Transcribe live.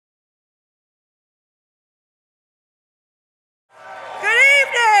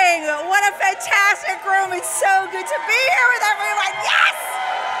a fantastic room. It's so good to be here with everyone. Yes!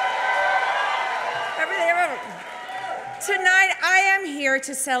 Everything. Tonight, I am here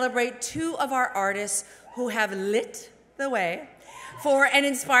to celebrate two of our artists who have lit the way for and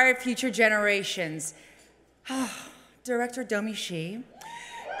inspired future generations. Director Domee Shi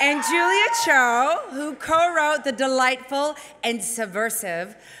and Julia Cho, who co-wrote the delightful and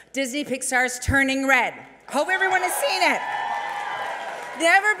subversive Disney Pixar's Turning Red. Hope everyone has seen it.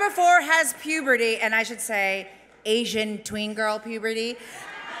 Never before has puberty, and I should say Asian tween girl puberty,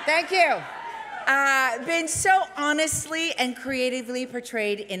 thank you, been so honestly and creatively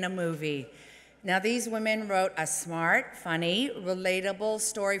portrayed in a movie. Now, these women wrote a smart, funny, relatable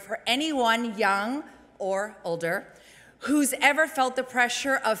story for anyone young or older who's ever felt the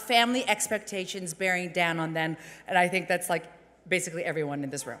pressure of family expectations bearing down on them, and I think that's like basically everyone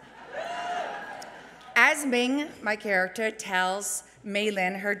in this room. As Ming, my character, tells Mei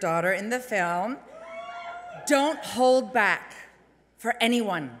Lin, her daughter in the film, don't hold back for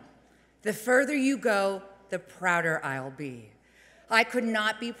anyone. The further you go, the prouder I'll be. I could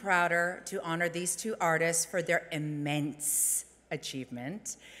not be prouder to honor these two artists for their immense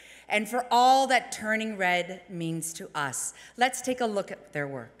achievement and for all that Turning Red means to us. Let's take a look at their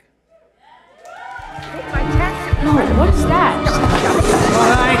work. No, what's that? All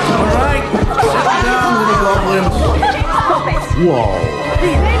right. Sit down, little goblins. Whoa.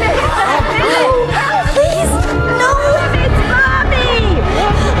 Please, no! It's Mommy!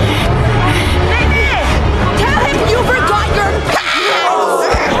 Tell him you forgot your pants!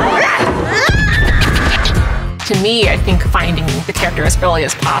 To me, I think finding the character as early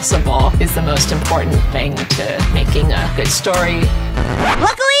as possible is the most important thing to making a good story.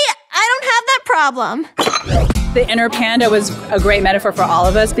 Luckily, I don't have that problem. The inner panda was a great metaphor for all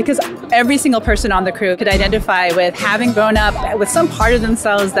of us because every single person on the crew could identify with having grown up with some part of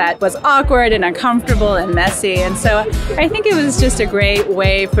themselves that was awkward and uncomfortable and messy. And so I think it was just a great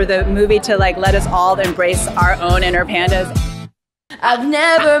way for the movie to let us all embrace our own inner pandas. I've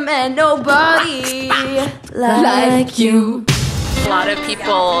never met nobody like you. A lot of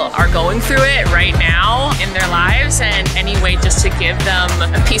people are going through it right now in their lives, and any way just to give them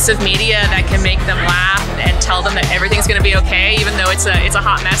a piece of media that can make them laugh and tell them that everything's going to be okay, even though it's a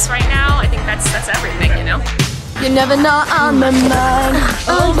hot mess right now. I think that's everything, you know? You're never not on my mind.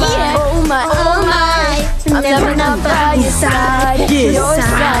 Oh my, oh my, oh my. I'm never not by your side. Your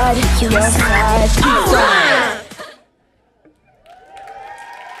side, your side.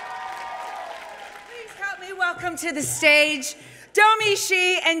 Please help me welcome to the stage Domee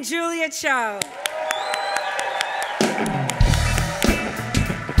Shi and Julia Cho.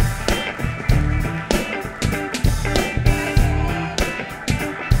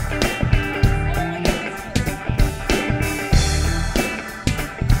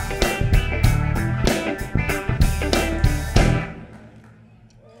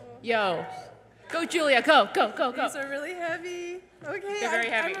 Yo, go Julia, go. These are really heavy. Okay, They're very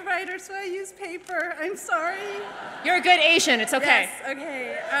heavy. I'm a writer, so I use paper. I'm sorry. You're a good Asian, it's okay. Yes,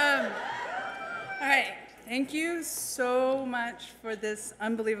 okay. All right, thank you so much for this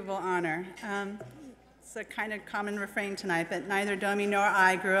unbelievable honor. It's a kind of common refrain tonight, but neither Domee nor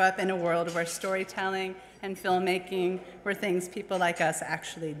I grew up in a world where storytelling and filmmaking were things people like us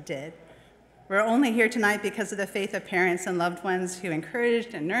actually did. We're only here tonight because of the faith of parents and loved ones who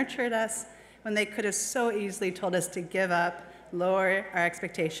encouraged and nurtured us when they could have so easily told us to give up, lower our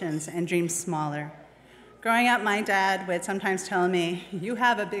expectations, and dream smaller. Growing up, my dad would sometimes tell me, you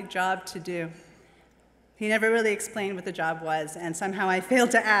have a big job to do. He never really explained what the job was, and somehow I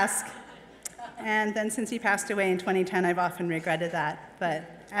failed to ask. And then since he passed away in 2010, I've often regretted that. But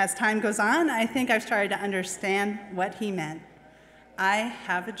as time goes on, I think I've started to understand what he meant. I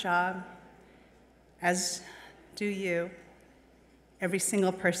have a job, as do you. Every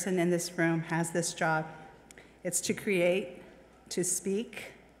single person in this room has this job. It's to create, to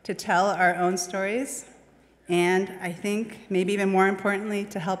speak, to tell our own stories, and I think, maybe even more importantly,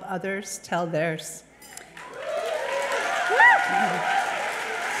 to help others tell theirs.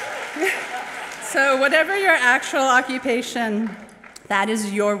 So whatever your actual occupation, that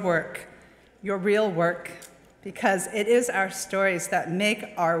is your work, your real work, because it is our stories that make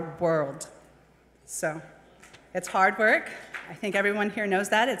our world. So it's hard work. I think everyone here knows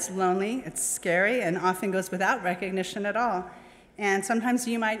that. It's lonely, it's scary, and often goes without recognition at all. And sometimes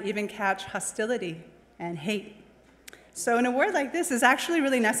you might even catch hostility and hate. So in a word like this is actually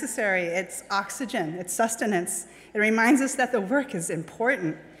really necessary. It's oxygen, it's sustenance. It reminds us that the work is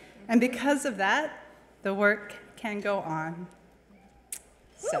important. And because of that, the work can go on.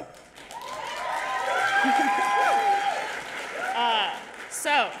 So.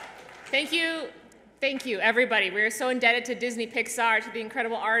 Thank you, everybody. We are so indebted to Disney, Pixar, to the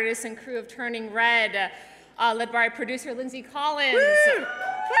incredible artists and crew of Turning Red, led by our producer, Lindsay Collins. Woo!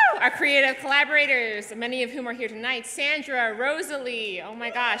 Our creative collaborators, many of whom are here tonight, Sandra, Rosalie, oh my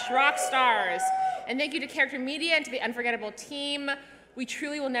gosh, rock stars. And thank you to Character Media and to the Unforgettable team. We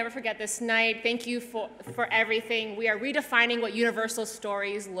truly will never forget this night. Thank you for everything. We are redefining what Universal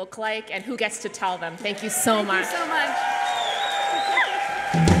stories look like and who gets to tell them. Thank you so much. Thank you so much.